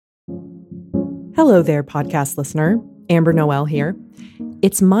Hello there, podcast listener. Amber Noel here.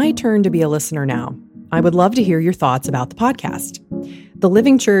 It's my turn to be a listener now. I would love to hear your thoughts about the podcast. The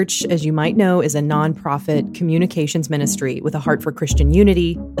Living Church, as you might know, is a nonprofit communications ministry with a heart for Christian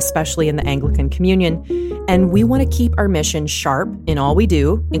unity, especially in the Anglican Communion. And we want to keep our mission sharp in all we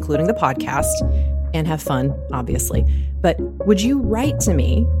do, including the podcast, and have fun, obviously. But would you write to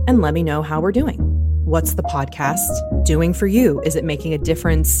me and let me know how we're doing? What's the podcast doing for you? Is it making a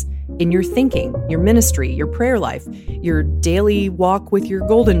difference in your thinking, your ministry, your prayer life, your daily walk with your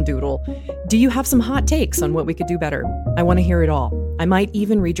golden doodle? Do you have some hot takes on what we could do better? I want to hear it all. I might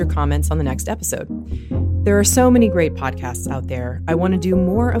even read your comments on the next episode. There are so many great podcasts out there. I want to do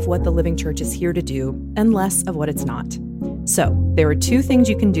more of what the Living Church is here to do and less of what it's not. So there are two things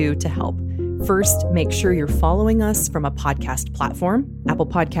you can do to help. First, make sure you're following us from a podcast platform, Apple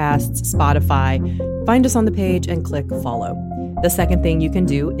Podcasts, Spotify. Find us on the page and click follow. The second thing you can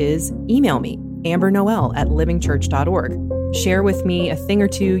do is email me, ambernoel@livingchurch.org. Share with me a thing or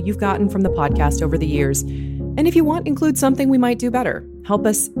two you've gotten from the podcast over the years. And if you want, include something we might do better. Help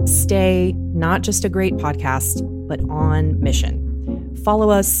us stay not just a great podcast, but on mission.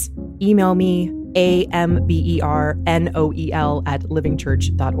 Follow us, email me,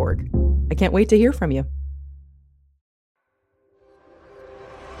 ambernoel@livingchurch.org. I can't wait to hear from you.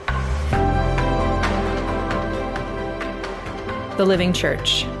 The Living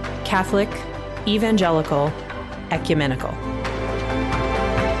Church, Catholic, evangelical, ecumenical.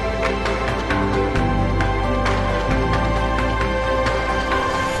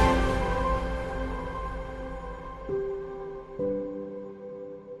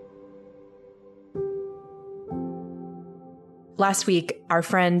 Last week, our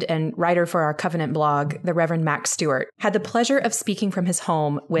friend and writer for our Covenant blog, the Reverend Max Stewart, had the pleasure of speaking from his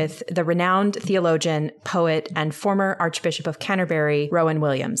home with the renowned theologian, poet, and former Archbishop of Canterbury, Rowan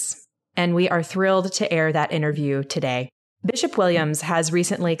Williams. And we are thrilled to air that interview today. Bishop Williams has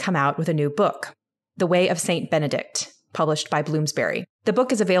recently come out with a new book, The Way of St. Benedict, published by Bloomsbury. The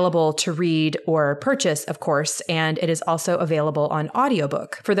book is available to read or purchase, of course, and it is also available on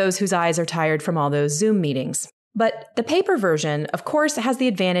audiobook for those whose eyes are tired from all those Zoom meetings. But the paper version, of course, has the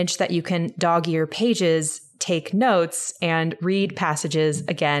advantage that you can dog-ear pages, take notes, and read passages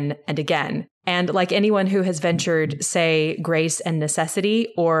again and again. And like anyone who has ventured, say, Grace and Necessity,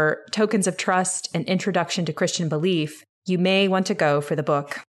 or Tokens of Trust, an Introduction to Christian Belief, you may want to go for the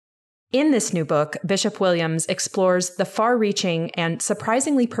book. In this new book, Bishop Williams explores the far-reaching and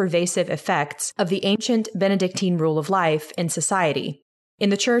surprisingly pervasive effects of the ancient Benedictine rule of life in society, in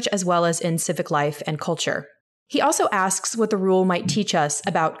the church as well as in civic life and culture. He also asks what the rule might teach us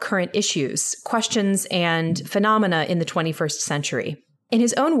about current issues, questions, and phenomena in the 21st century. In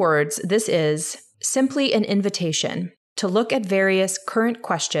his own words, this is simply an invitation to look at various current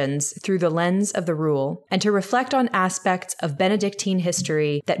questions through the lens of the rule and to reflect on aspects of Benedictine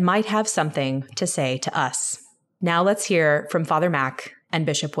history that might have something to say to us. Now let's hear from Father Mac and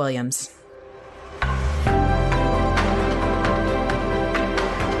Bishop Williams.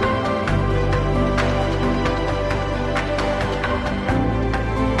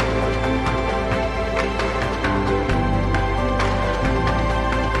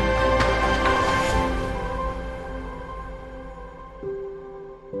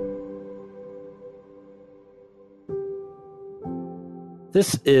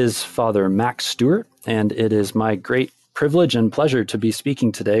 This is Father Max Stewart, and it is my great privilege and pleasure to be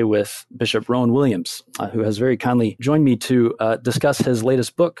speaking today with Bishop Rowan Williams, who has very kindly joined me to discuss his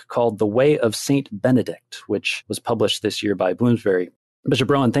latest book called The Way of St. Benedict, which was published this year by Bloomsbury.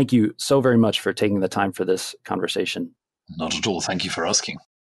 Bishop Rowan, thank you so very much for taking the time for this conversation. Not at all. Thank you for asking.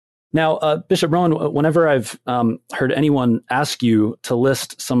 Now, Bishop Rowan, whenever I've heard anyone ask you to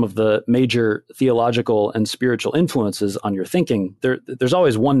list some of the major theological and spiritual influences on your thinking, there's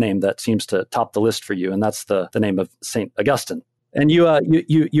always one name that seems to top the list for you, and that's the name of St. Augustine. And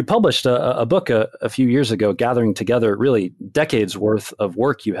you published a book a few years ago, gathering together really decades worth of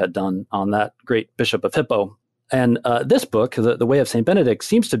work you had done on that great Bishop of Hippo. And this book, the Way of St. Benedict,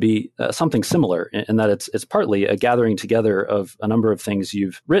 seems to be something similar in that it's partly a gathering together of a number of things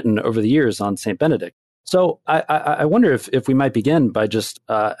you've written over the years on St. Benedict. So I wonder if we might begin by just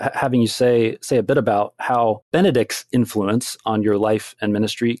having you say a bit about how Benedict's influence on your life and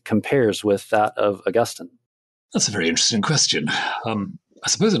ministry compares with that of Augustine. That's a very interesting question. I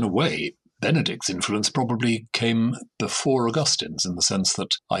suppose in a way, Benedict's influence probably came before Augustine's, in the sense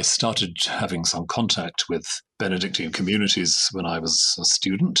that I started having some contact with Benedictine communities when I was a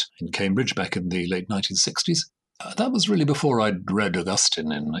student in Cambridge back in the late 1960s. That was really before I'd read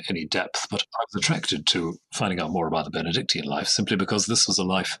Augustine in any depth, but I was attracted to finding out more about the Benedictine life simply because this was a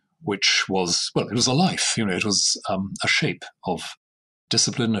life which was, well, it was a life. It was a shape of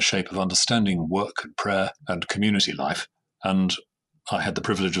discipline, a shape of understanding work and prayer and community life. And I had the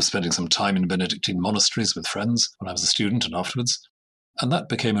privilege of spending some time in Benedictine monasteries with friends when I was a student and afterwards. And that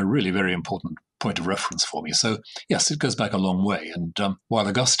became a really very important point of reference for me. So, yes, it goes back a long way. And while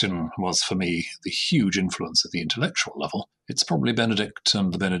Augustine was, for me, the huge influence at the intellectual level, it's probably Benedict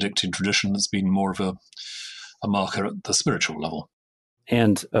and the Benedictine tradition that's been more of a marker at the spiritual level.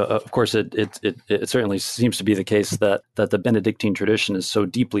 And of course, it certainly seems to be the case that the Benedictine tradition is so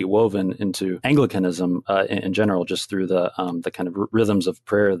deeply woven into Anglicanism in general, just through the kind of rhythms of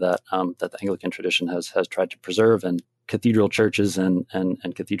prayer that the Anglican tradition has tried to preserve in cathedral churches and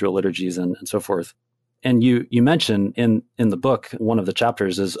cathedral liturgies and so forth. And you mention in the book, one of the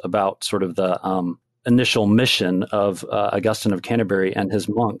chapters is about sort of the initial mission of Augustine of Canterbury and his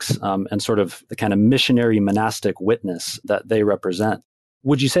monks, and sort of the kind of missionary monastic witness that they represent.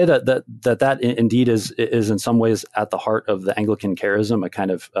 Would you say that indeed is in some ways at the heart of the Anglican charism, a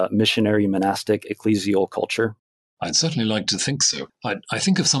kind of missionary monastic ecclesial culture? I'd certainly like to think so. I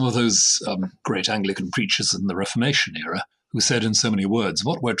think of some of those great Anglican preachers in the Reformation era who said in so many words,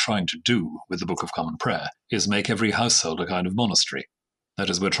 what we're trying to do with the Book of Common Prayer is make every household a kind of monastery. That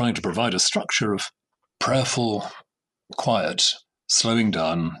is, we're trying to provide a structure of prayerful, quiet, slowing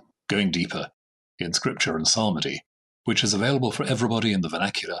down, going deeper in scripture and psalmody, which is available for everybody in the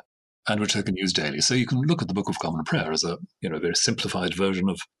vernacular and which they can use daily. So you can look at the Book of Common Prayer as a very simplified version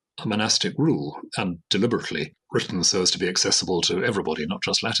of a monastic rule, and deliberately written so as to be accessible to everybody, not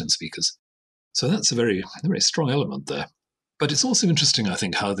just Latin speakers. So that's a very, very strong element there. But it's also interesting, I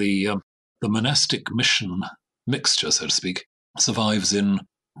think, how the monastic mission mixture, so to speak, survives in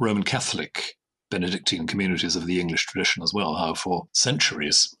Roman Catholic Benedictine communities of the English tradition as well, how for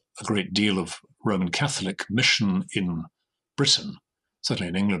centuries a great deal of Roman Catholic mission in Britain, certainly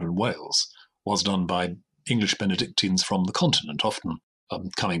in England and Wales, was done by English Benedictines from the continent, often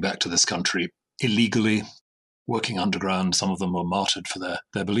coming back to this country illegally, working underground. Some of them were martyred for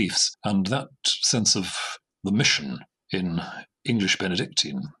their beliefs. And that sense of the mission in English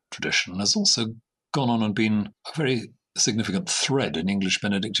Benedictine tradition has also gone on and been a very significant thread in English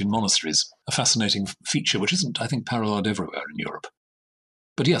Benedictine monasteries, a fascinating feature which isn't, I think, paralleled everywhere in Europe.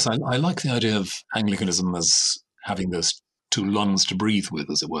 But yes, I like the idea of Anglicanism as having those two lungs to breathe with,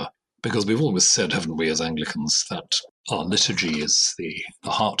 as it were, because we've always said, haven't we, as Anglicans, that our liturgy is the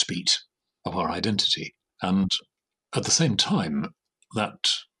heartbeat of our identity. And at the same time, that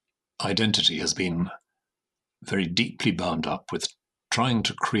identity has been very deeply bound up with trying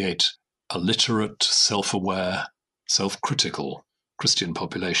to create a literate, self-aware, self-critical Christian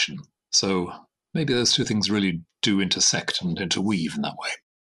population. So maybe those two things really do intersect and interweave in that way.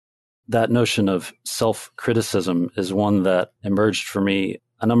 That notion of self-criticism is one that emerged for me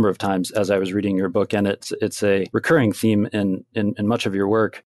a number of times as I was reading your book, and it's a recurring theme in much of your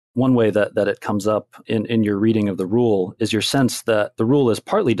work. One way that it comes up in your reading of the rule is your sense that the rule is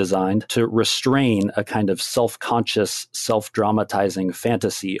partly designed to restrain a kind of self-conscious, self-dramatizing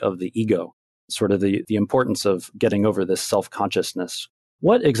fantasy of the ego, sort of the importance of getting over this self-consciousness.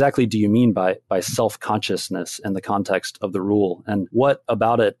 What exactly do you mean by self-consciousness in the context of the rule, and what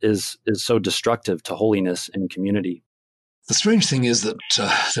about it is so destructive to holiness in community? The strange thing is that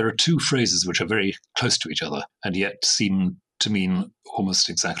there are two phrases which are very close to each other and yet seem to mean almost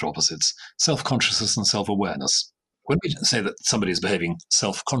exact opposites: self-consciousness and self-awareness. When we say that somebody is behaving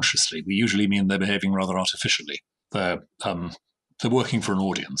self-consciously, we usually mean they're behaving rather artificially. They're working for an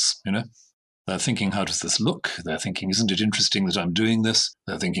audience, They're thinking, how does this look? They're thinking, isn't it interesting that I'm doing this?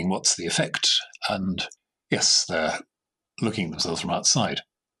 They're thinking, what's the effect? And yes, they're looking at themselves from outside.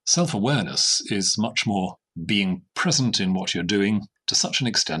 Self-awareness is much more being present in what you're doing to such an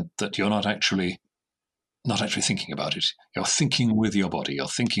extent that you're not actually thinking about it. You're thinking with your body. You're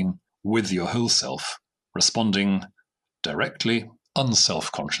thinking with your whole self, responding directly,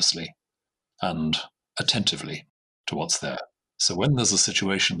 unself-consciously, and attentively to what's there. So when there's a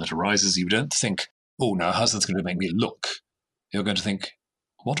situation that arises, you don't think, oh, now how's this going to make me look? You're going to think,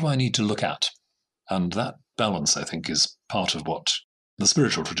 what do I need to look at? And that balance, I think, is part of what the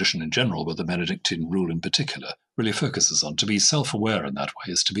spiritual tradition in general, but the Benedictine rule in particular, really focuses on. To be self-aware in that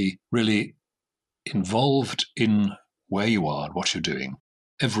way is to be really involved in where you are and what you're doing.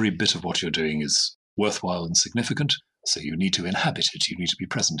 Every bit of what you're doing is worthwhile and significant, so you need to inhabit it, you need to be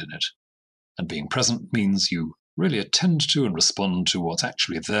present in it. And being present means you really attend to and respond to what's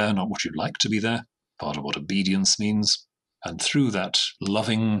actually there, not what you'd like to be there, part of what obedience means. And through that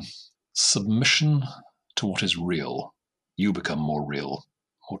loving submission to what is real, you become more real,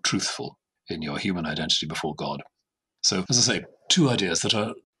 more truthful in your human identity before God. So, as I say, two ideas that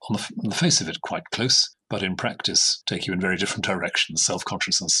are on the face of it, quite close, but in practice take you in very different directions: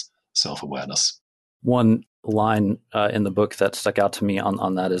 self-consciousness, self-awareness. One line in the book that stuck out to me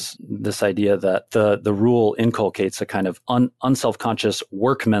on that is this idea that the rule inculcates a kind of unself-conscious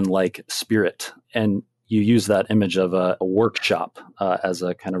workman-like spirit. And you use that image of a workshop as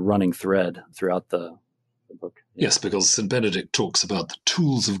a kind of running thread throughout the book. Yes, because St. Benedict talks about the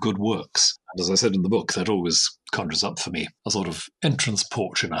tools of good works. And as I said in the book, that always conjures up for me a sort of entrance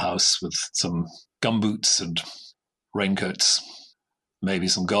porch in a house with some gumboots and raincoats, maybe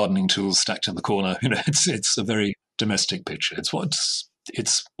some gardening tools stacked in the corner. It's a very domestic picture. It's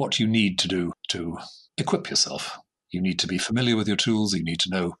what you need to do to equip yourself. You need to be familiar with your tools. You need to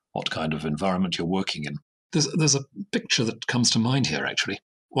know what kind of environment you're working in. There's a picture that comes to mind here, actually.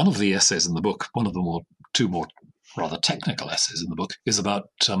 One of the essays in the book, one of the two more rather technical essays in the book, is about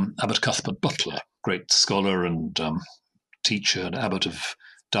Abbot Cuthbert Butler, great scholar and teacher and abbot of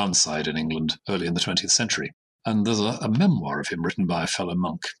Downside in England early in the 20th century. And there's a memoir of him written by a fellow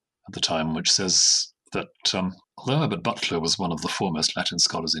monk at the time, which says that although Abbot Butler was one of the foremost Latin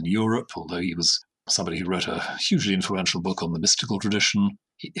scholars in Europe, although he was somebody who wrote a hugely influential book on the mystical tradition,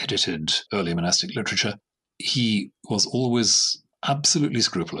 he edited early monastic literature, he was always absolutely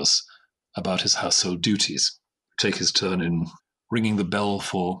scrupulous about his household duties. Take his turn in ringing the bell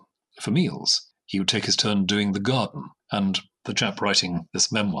for meals. He would take his turn doing the garden. And the chap writing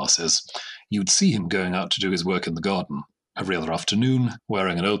this memoir says you'd see him going out to do his work in the garden every other afternoon,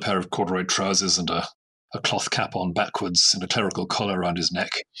 wearing an old pair of corduroy trousers and a cloth cap on backwards and a clerical collar around his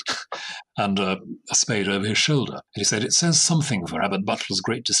neck and a spade over his shoulder. And he said, it says something for Abbot Butler's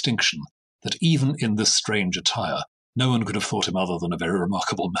great distinction that even in this strange attire, no one could have thought him other than a very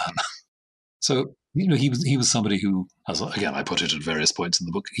remarkable man. So, he was somebody who, as again I put it at various points in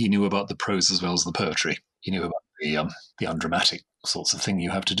the book, he knew about the prose as well as the poetry. He knew about the undramatic sorts of thing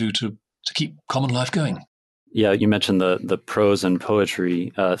you have to do to keep common life going. Yeah, you mentioned the prose and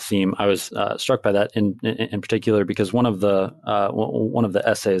poetry theme. I was struck by that in particular because one of the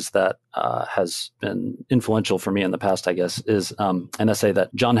essays that has been influential for me in the past, I guess, is an essay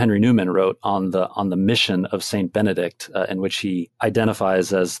that John Henry Newman wrote on the mission of Saint Benedict, in which he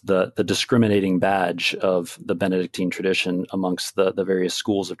identifies as the discriminating badge of the Benedictine tradition amongst the various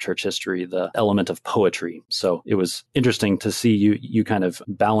schools of church history, the element of poetry. So it was interesting to see you kind of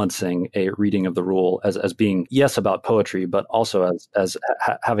balancing a reading of the rule as being, yes, about poetry, but also as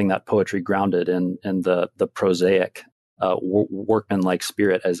having that poetry grounded in the prosaic workman-like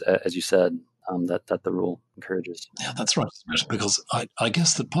spirit, as you said, that the rule encourages. Yeah, that's right. Because I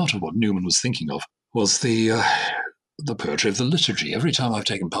guess that part of what Newman was thinking of was the poetry of the liturgy. Every time I've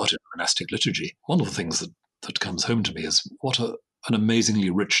taken part in monastic liturgy, one of the things that comes home to me is what an amazingly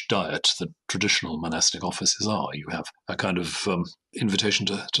rich diet the traditional monastic offices are. You have a kind of invitation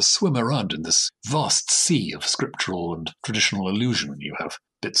to swim around in this vast sea of scriptural and traditional allusion. You have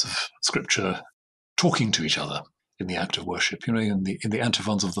bits of scripture talking to each other in the act of worship, in the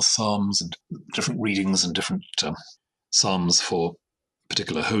antiphons of the Psalms and different readings and different Psalms for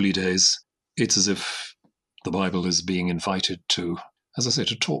particular holy days. It's as if the Bible is being invited to, as I say,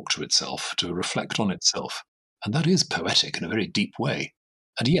 to talk to itself, to reflect on itself. And that is poetic in a very deep way.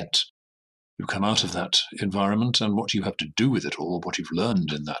 And yet, you come out of that environment, and what you have to do with it all, what you've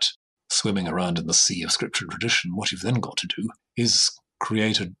learned in that swimming around in the sea of scripture and tradition, what you've then got to do is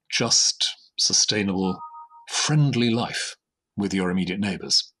create a just, sustainable, friendly life with your immediate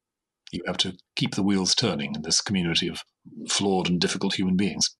neighbours. You have to keep the wheels turning in this community of flawed and difficult human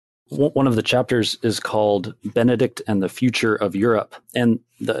beings. One of the chapters is called Benedict and the Future of Europe. And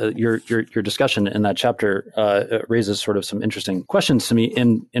your discussion in that chapter raises sort of some interesting questions to me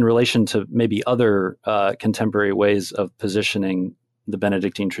in relation to maybe other contemporary ways of positioning the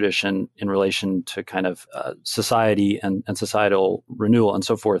Benedictine tradition in relation to kind of society and societal renewal and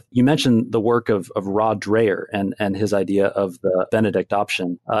so forth. You mentioned the work of Rod Dreher and his idea of the Benedict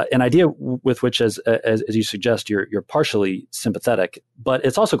option, an idea with which, as you suggest, you're partially sympathetic, but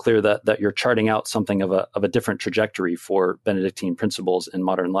it's also clear that you're charting out something of a different trajectory for Benedictine principles in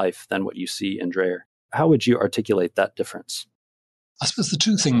modern life than what you see in Dreher. How would you articulate that difference? I suppose the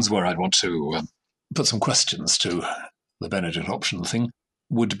two things where I'd want to put some questions to the Benedict option thing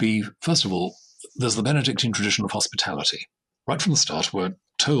would be, first of all, there's the Benedictine tradition of hospitality. Right from the start, we're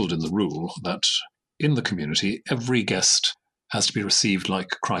told in the rule that in the community, every guest has to be received like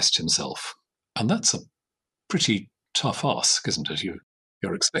Christ himself. And that's a pretty tough ask, isn't it?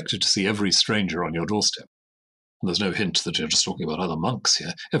 You're expected to see every stranger on your doorstep. And there's no hint that you're just talking about other monks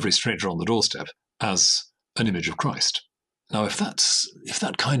here. Every stranger on the doorstep as an image of Christ. Now, if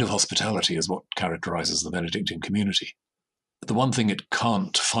that kind of hospitality is what characterizes the Benedictine community, the one thing it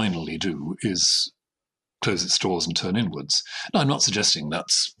can't finally do is close its doors and turn inwards. Now, I'm not suggesting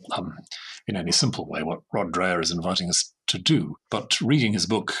that's in any simple way what Rod Dreher is inviting us to do, but reading his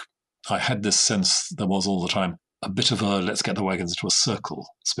book, I had this sense there was all the time a bit of a let's get the wagons into a circle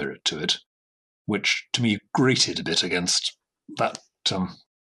spirit to it, which to me grated a bit against that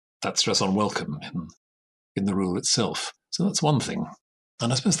stress on welcome in the rule itself. So that's one thing.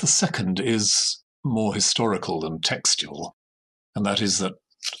 And I suppose the second is more historical than textual, and that is that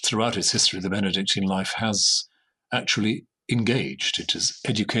throughout its history, the Benedictine life has actually engaged. It has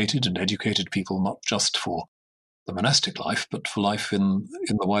educated and educated people not just for the monastic life, but for life in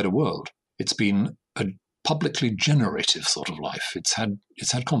the wider world. It's been a publicly generative sort of life. It's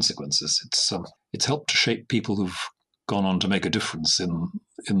had consequences. It's helped to shape people who've gone on to make a difference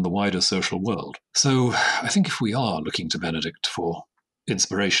in the wider social world. So I think if we are looking to Benedict for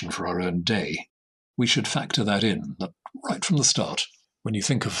inspiration for our own day, we should factor that in right from the start. When you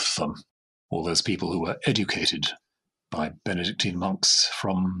think of all those people who were educated by Benedictine monks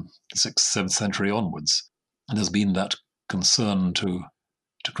from the 6th, 7th century onwards, and there's been that concern to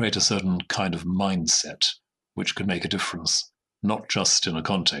create a certain kind of mindset which could make a difference, not just in a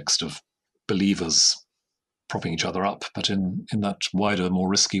context of believers propping each other up, but in that wider, more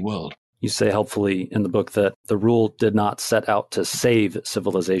risky world. You say helpfully in the book that the rule did not set out to save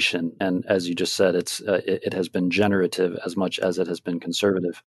civilization. And as you just said, it has been generative as much as it has been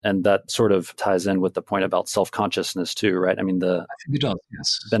conservative. And that sort of ties in with the point about self-consciousness too, right? I mean, I think it does,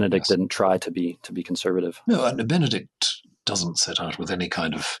 yes. Benedict didn't try to be conservative. No, and Benedict doesn't set out with any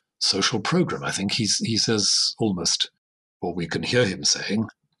kind of social program. I think he says almost, or we can hear him saying,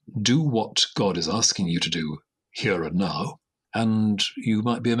 do what God is asking you to do here and now, and you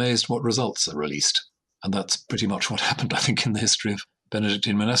might be amazed what results are released. And that's pretty much what happened, I think, in the history of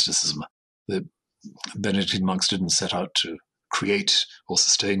Benedictine monasticism. The Benedictine monks didn't set out to create or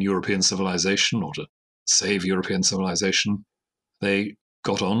sustain European civilization or to save European civilization. They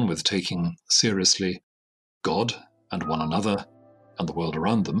got on with taking seriously God and one another and the world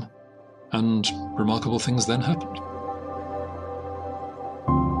around them, and remarkable things then happened.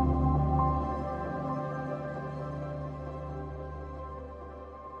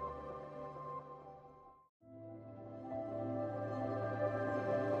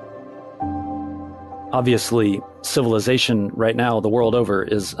 Obviously, civilization right now, the world over,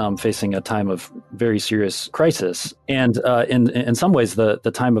 is facing a time of very serious crisis. And in some ways, the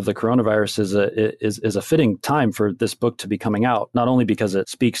time of the coronavirus is a fitting time for this book to be coming out, not only because it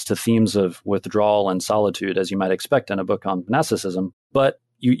speaks to themes of withdrawal and solitude, as you might expect in a book on monasticism, but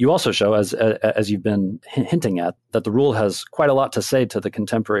you also show, as you've been hinting at, that the rule has quite a lot to say to the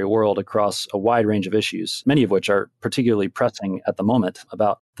contemporary world across a wide range of issues, many of which are particularly pressing at the moment,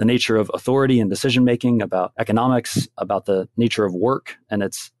 about the nature of authority and decision-making, about economics, about the nature of work and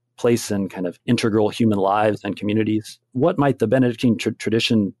its place in kind of integral human lives and communities. What might the Benedictine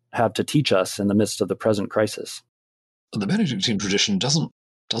tradition have to teach us in the midst of the present crisis? The Benedictine tradition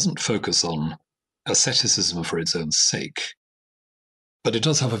doesn't focus on asceticism for its own sake, but it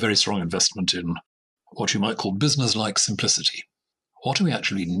does have a very strong investment in what you might call business-like simplicity. What do we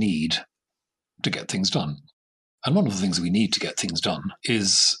actually need to get things done? And one of the things we need to get things done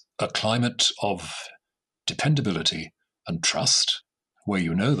is a climate of dependability and trust, where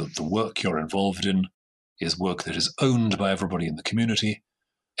you know that the work you're involved in is work that is owned by everybody in the community.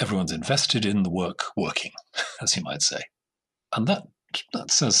 Everyone's invested in the work working, as you might say. And that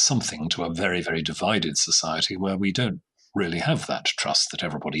says something to a very, very divided society where we don't really have that trust that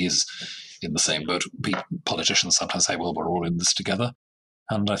everybody is in the same boat. Politicians sometimes say, well, we're all in this together.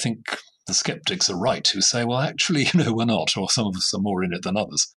 And I think the skeptics are right who say, well, actually, we're not, or some of us are more in it than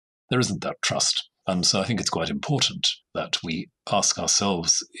others. There isn't that trust. And so I think it's quite important that we ask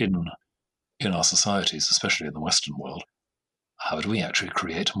ourselves in our societies, especially in the Western world, how do we actually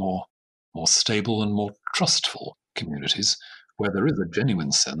create more stable and more trustful communities where there is a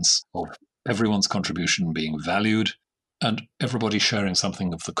genuine sense of everyone's contribution being valued and everybody sharing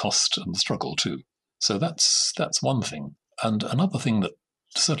something of the cost and the struggle too. So that's one thing. And another thing that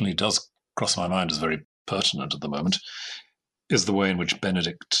certainly does cross my mind as very pertinent at the moment is the way in which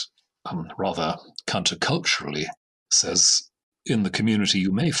Benedict rather counterculturally says, in the community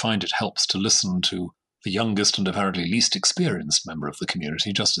you may find it helps to listen to the youngest and apparently least experienced member of the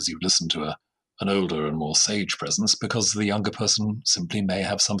community, just as you listen to an older and more sage presence, because the younger person simply may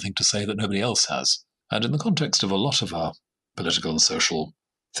have something to say that nobody else has. And in the context of a lot of our political and social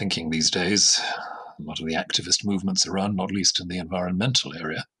thinking these days, a lot of the activist movements around, not least in the environmental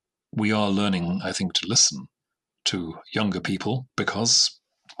area, we are learning, I think, to listen to younger people because,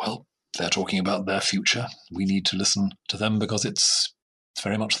 well, they're talking about their future, we need to listen to them because it's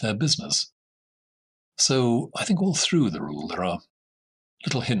very much their business. So I think all through the rule there are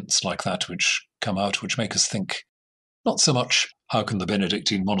little hints like that which come out, which make us think not so much how can the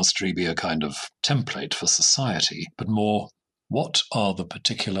Benedictine monastery be a kind of template for society, but more what are the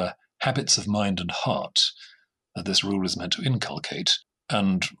particular habits of mind and heart that this rule is meant to inculcate,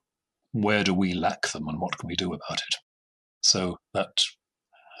 and where do we lack them and what can we do about it? So that,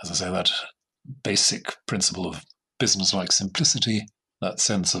 as I say, that basic principle of business-like simplicity, that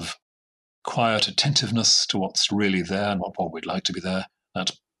sense of quiet attentiveness to what's really there and not what we'd like to be there,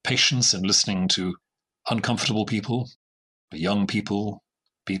 that patience in listening to uncomfortable people, young people,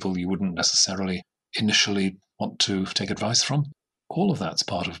 people you wouldn't necessarily initially want to take advice from. All of that's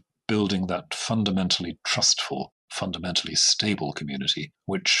part of building that fundamentally trustful, fundamentally stable community,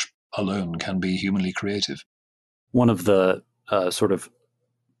 which alone can be humanly creative. One of the sort of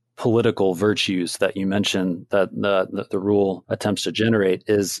political virtues that you mentioned that the rule attempts to generate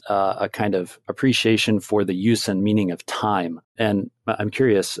is a kind of appreciation for the use and meaning of time. And I'm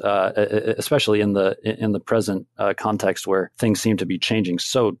curious, especially in the present context where things seem to be changing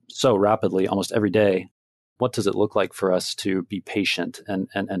so rapidly almost every day, what does it look like for us to be patient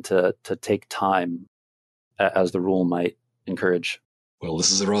and to take time as the rule might encourage? Well,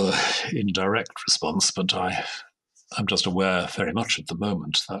 this is a rather indirect response, but I'm just aware very much at the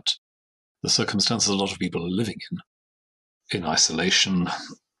moment that the circumstances a lot of people are living in isolation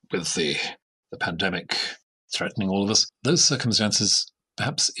with the pandemic threatening all of us, those circumstances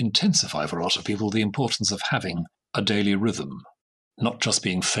perhaps intensify for a lot of people the importance of having a daily rhythm, not just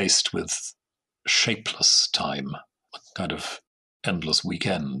being faced with shapeless time, a kind of endless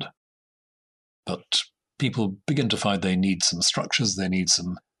weekend. But people begin to find they need some structures, they need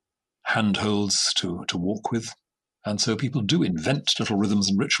some handholds to walk with. And so people do invent little rhythms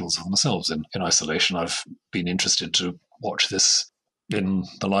and rituals for themselves in isolation. I've been interested to watch this in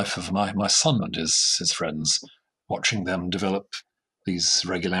the life of my son and his friends, watching them develop these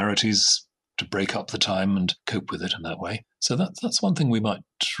regularities to break up the time and cope with it in that way. So that's one thing we might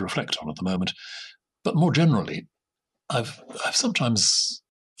reflect on at the moment. But more generally, I've sometimes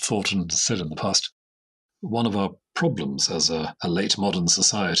thought and said in the past, one of our problems as a late modern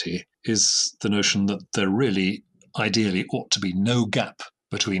society is the notion that there really ideally ought to be no gap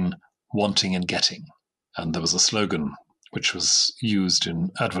between wanting and getting. And there was a slogan which was used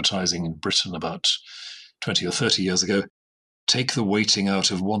in advertising in Britain about 20 or 30 years ago, take the waiting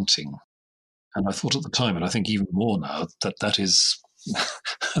out of wanting. And I thought at the time, and I think even more now, that is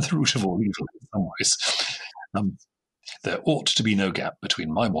the root of all evil in some ways. There ought to be no gap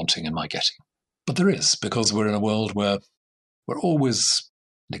between my wanting and my getting. But there is, because we're in a world where we're always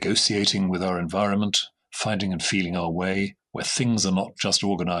negotiating with our environment, finding and feeling our way, where things are not just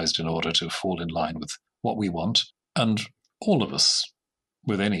organized in order to fall in line with what we want. And all of us,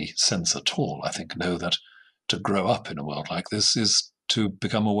 with any sense at all, I think, know that to grow up in a world like this is to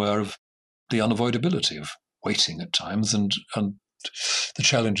become aware of the unavoidability of waiting at times. And the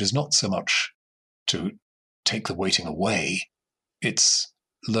challenge is not so much to take the waiting away, it's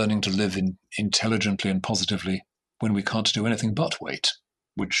learning to live intelligently and positively when we can't do anything but wait,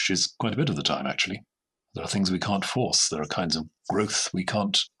 which is quite a bit of the time, actually. There are things we can't force. There are kinds of growth we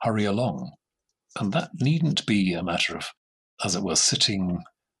can't hurry along. And that needn't be a matter of, as it were, sitting,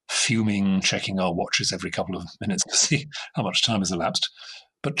 fuming, checking our watches every couple of minutes to see how much time has elapsed,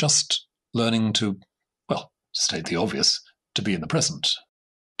 but just learning to, well, to state the obvious, to be in the present,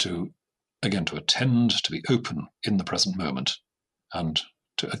 to attend, to be open in the present moment, and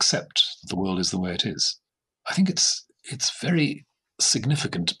to accept that the world is the way it is. I think it's very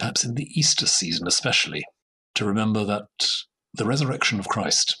significant, perhaps in the Easter season especially, to remember that the resurrection of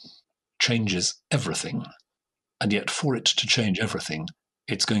Christ changes everything, and yet for it to change everything,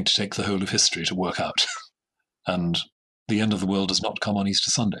 it's going to take the whole of history to work out. And the end of the world does not come on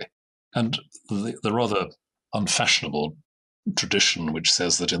Easter Sunday. And the rather unfashionable tradition which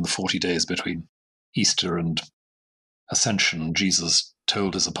says that in the 40 days between Easter and Ascension, Jesus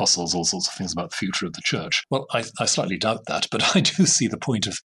told his apostles all sorts of things about the future of the church. Well, I slightly doubt that, but I do see the point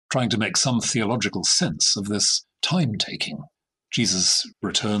of trying to make some theological sense of this time-taking. Jesus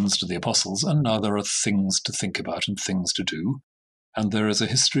returns to the apostles, and now there are things to think about and things to do, and there is a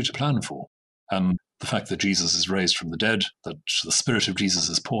history to plan for. And the fact that Jesus is raised from the dead, that the Spirit of Jesus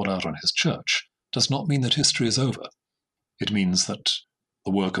is poured out on his church, does not mean that history is over. It means that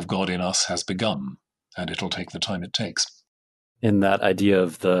the work of God in us has begun, and it'll take the time it takes. In that idea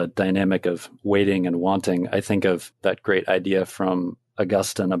of the dynamic of waiting and wanting, I think of that great idea from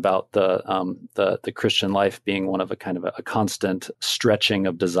Augustine about the Christian life being one of a kind of a constant stretching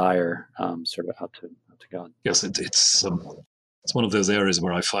of desire, sort of out to God. Yes, it's one of those areas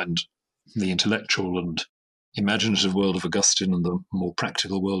where I find the intellectual and imaginative world of Augustine and the more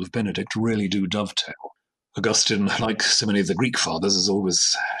practical world of Benedict really do dovetail. Augustine, like so many of the Greek fathers, is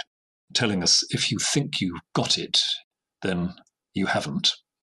always telling us, if you think you've got it, then you haven't,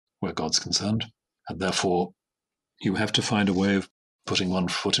 where God's concerned. And therefore, you have to find a way of putting one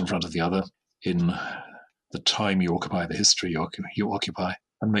foot in front of the other in the time you occupy, the history you occupy,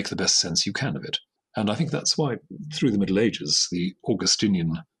 and make the best sense you can of it. And I think that's why, through the Middle Ages, the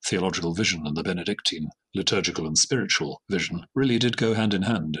Augustinian theological vision and the Benedictine liturgical and spiritual vision really did go hand in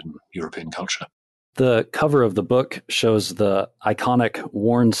hand in European culture. The cover of the book shows the iconic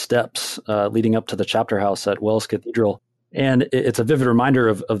worn steps leading up to the chapter house at Wells Cathedral. And it's a vivid reminder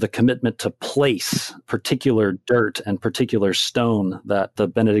of the commitment to place particular dirt and particular stone that the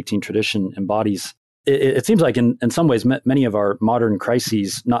Benedictine tradition embodies. It seems like in some ways, many of our modern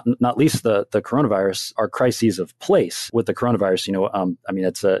crises, not least the coronavirus, are crises of place. With the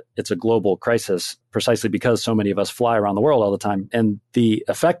coronavirus, it's a global crisis precisely because so many of us fly around the world all the time. And the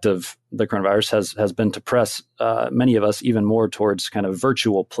effect of the coronavirus has been to press many of us even more towards kind of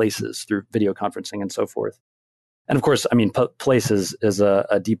virtual places through video conferencing and so forth. And of course, place is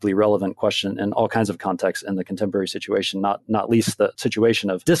a deeply relevant question in all kinds of contexts in the contemporary situation, not least the situation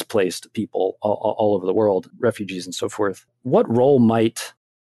of displaced people all over the world, refugees and so forth. What role might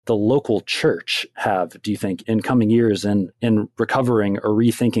the local church have, do you think, in coming years in recovering or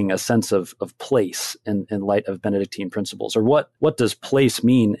rethinking a sense of place in light of Benedictine principles? Or what does place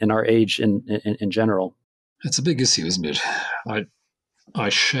mean in our age in general? It's a big issue, isn't it? I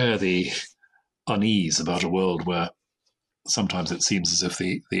share the unease about a world where sometimes it seems as if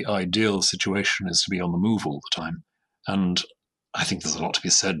the ideal situation is to be on the move all the time. And I think there's a lot to be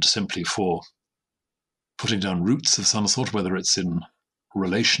said simply for putting down roots of some sort, whether it's in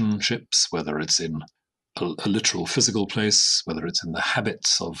relationships, whether it's in a literal physical place, whether it's in the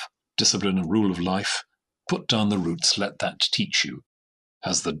habits of discipline and rule of life. Put down the roots, let that teach you.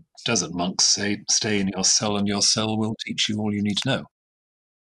 As the desert monks say, stay in your cell and your cell will teach you all you need to know.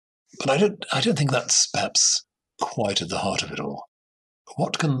 But I don't think that's perhaps quite at the heart of it all.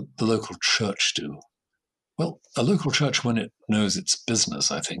 What can the local church do? Well, a local church, when it knows its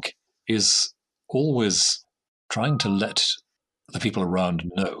business, I think, is always trying to let the people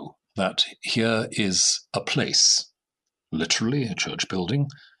around know that here is a place, literally a church building,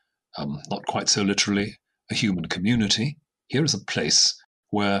 not quite so literally a human community. Here is a place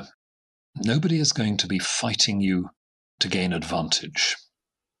where nobody is going to be fighting you to gain advantage.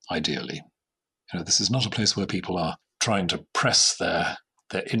 Ideally, this is not a place where people are trying to press their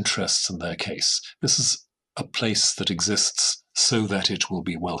interests and their case. This is a place that exists so that it will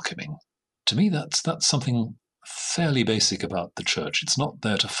be welcoming. To me, that's something fairly basic about the church. It's not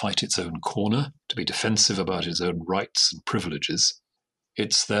there to fight its own corner, to be defensive about its own rights and privileges.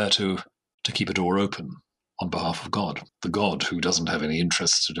 It's there to keep a door open on behalf of God, the God who doesn't have any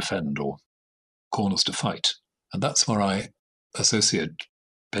interests to defend or corners to fight. And that's where I associate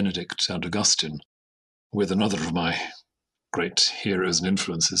Benedict and Augustine with another of my great heroes and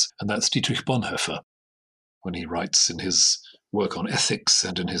influences, and that's Dietrich Bonhoeffer, when he writes in his work on ethics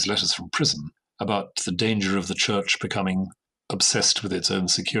and in his letters from prison about the danger of the church becoming obsessed with its own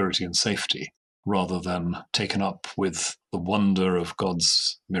security and safety, rather than taken up with the wonder of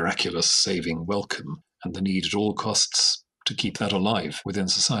God's miraculous saving welcome and the need at all costs to keep that alive within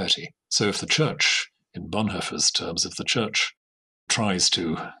society. So if the church, in Bonhoeffer's terms, if the church tries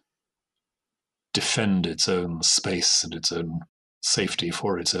to defend its own space and its own safety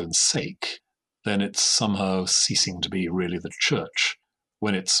for its own sake, then it's somehow ceasing to be really the church.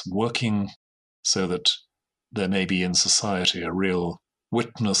 When it's working so that there may be in society a real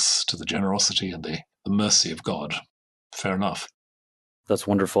witness to the generosity and the mercy of God, fair enough. That's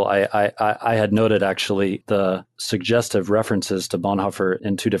wonderful. I had noted actually the suggestive references to Bonhoeffer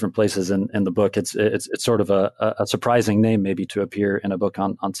in two different places in the book. It's sort of a surprising name maybe to appear in a book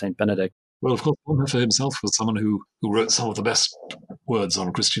on Saint Benedict. Well, of course, Bonhoeffer himself was someone who wrote some of the best words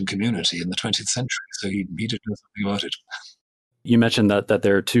on Christian community in the 20th century, so he did know something about it. You mentioned that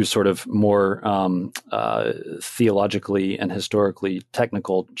there are two sort of more theologically and historically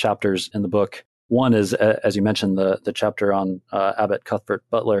technical chapters in the book. One is, as you mentioned, the chapter on Abbot Cuthbert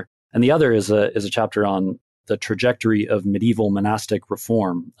Butler, and the other is a chapter on the trajectory of medieval monastic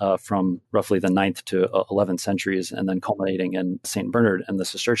reform from roughly the 9th to 11th centuries, and then culminating in St. Bernard and the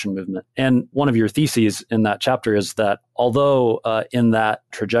Cistercian movement. And one of your theses in that chapter is that although in that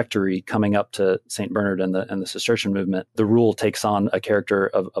trajectory coming up to St. Bernard and the Cistercian movement, the rule takes on a character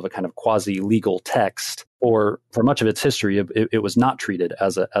of a kind of quasi-legal text, for much of its history, it was not treated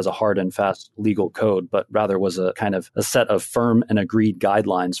as a hard and fast legal code, but rather was a kind of a set of firm and agreed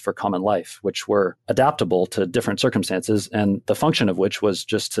guidelines for common life, which were adaptable to different circumstances, and the function of which was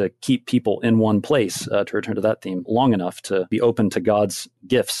just to keep people in one place, to return to that theme, long enough to be open to God's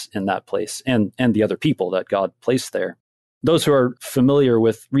gifts in that place and the other people that God placed there. Those who are familiar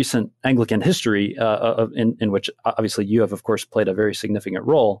with recent Anglican history, in which obviously you have, of course, played a very significant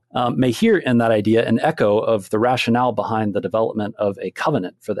role, may hear in that idea an echo of the rationale behind the development of a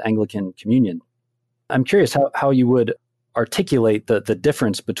covenant for the Anglican communion. I'm curious how you would articulate the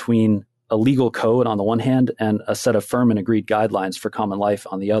difference between a legal code on the one hand and a set of firm and agreed guidelines for common life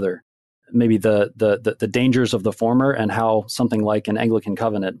on the other. Maybe the dangers of the former and how something like an Anglican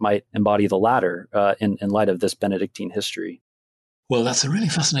covenant might embody the latter in light of this Benedictine history. Well, that's a really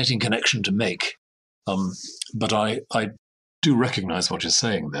fascinating connection to make. But I do recognize what you're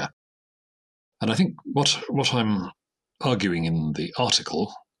saying there. And I think what I'm arguing in the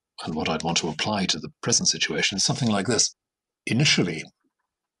article and what I'd want to apply to the present situation is something like this. Initially,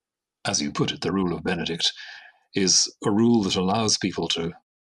 as you put it, the rule of Benedict is a rule that allows people to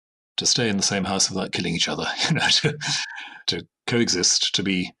stay in the same house without killing each other, to coexist, to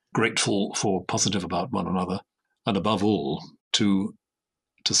be grateful for positive about one another, and above all, to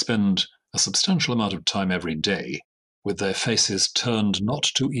spend a substantial amount of time every day with their faces turned not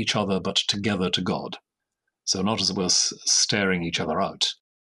to each other, but together to God. So not as it were staring each other out,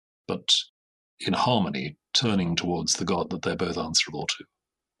 but in harmony, turning towards the God that they're both answerable to.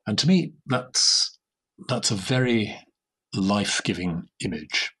 And to me, that's a very life-giving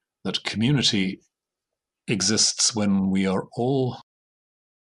image. That community exists when we are all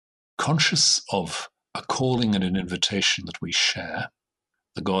conscious of a calling and an invitation that we share,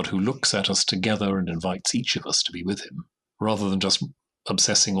 the God who looks at us together and invites each of us to be with him, rather than just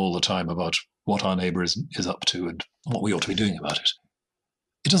obsessing all the time about what our neighbour is up to and what we ought to be doing about it.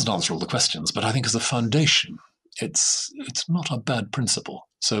 It doesn't answer all the questions, but I think as a foundation, it's not a bad principle.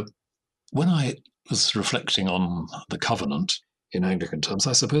 So when I was reflecting on the covenant, in Anglican terms,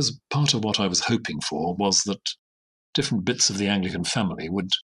 I suppose part of what I was hoping for was that different bits of the Anglican family would,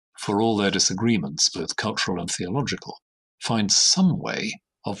 for all their disagreements, both cultural and theological, find some way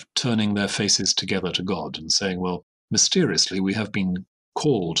of turning their faces together to God and saying, well, mysteriously, we have been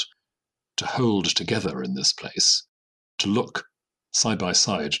called to hold together in this place, to look side by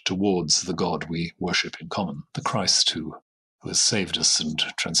side towards the God we worship in common, the Christ who has saved us and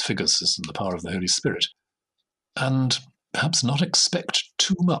transfigures us in the power of the Holy Spirit. And perhaps not expect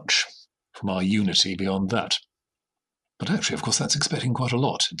too much from our unity beyond that. But actually, of course, that's expecting quite a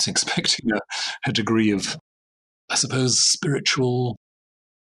lot. It's expecting a degree of, I suppose, spiritual,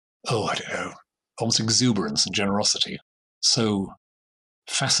 almost exuberance and generosity. So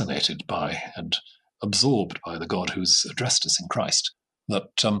fascinated by and absorbed by the God who's addressed us in Christ,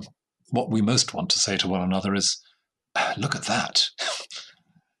 that what we most want to say to one another is, look at that,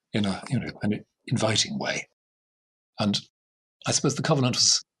 in an inviting way. And I suppose the covenant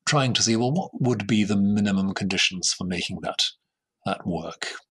was trying to see, well, what would be the minimum conditions for making that work?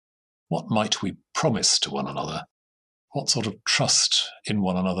 What might we promise to one another? What sort of trust in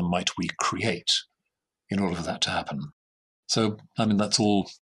one another might we create in order for that to happen? So, that's all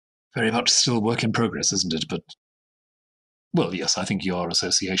very much still work in progress, isn't it? But, well, yes, I think your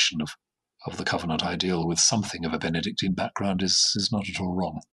association of the covenant ideal with something of a Benedictine background is not at all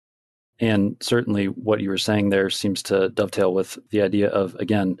wrong. And certainly what you were saying there seems to dovetail with the idea of,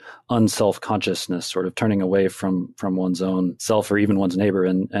 again, unself-consciousness, sort of turning away from one's own self or even one's neighbor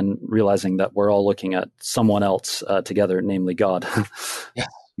and realizing that we're all looking at someone else together, namely God.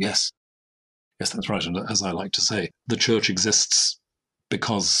 Yes, that's right. And as I like to say, the church exists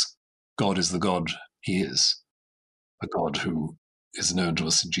because God is the God he is, a God who is known to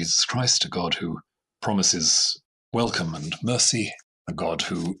us in Jesus Christ, a God who promises welcome and mercy, a God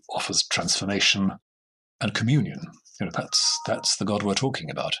who offers transformation and communion. That's the God we're talking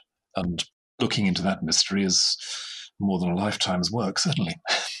about. And looking into that mystery is more than a lifetime's work, certainly.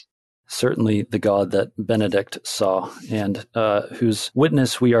 Certainly the God that Benedict saw and whose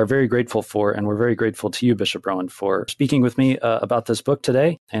witness we are very grateful for. And we're very grateful to you, Bishop Rowan, for speaking with me about this book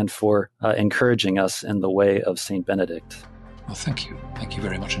today and for encouraging us in the way of St. Benedict. Well, thank you. Thank you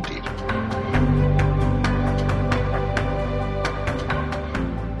very much indeed.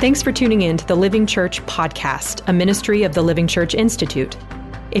 Thanks for tuning in to the Living Church Podcast, a ministry of the Living Church Institute.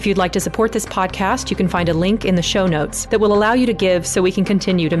 If you'd like to support this podcast, you can find a link in the show notes that will allow you to give so we can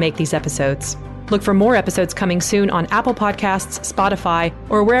continue to make these episodes. Look for more episodes coming soon on Apple Podcasts, Spotify,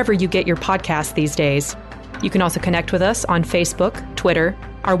 or wherever you get your podcasts these days. You can also connect with us on Facebook, Twitter,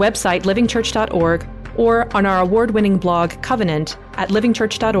 our website, livingchurch.org, or on our award-winning blog, Covenant, at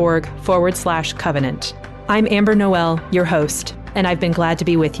livingchurch.org/covenant. I'm Amber Noel, your host, and I've been glad to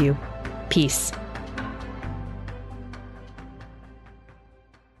be with you. Peace.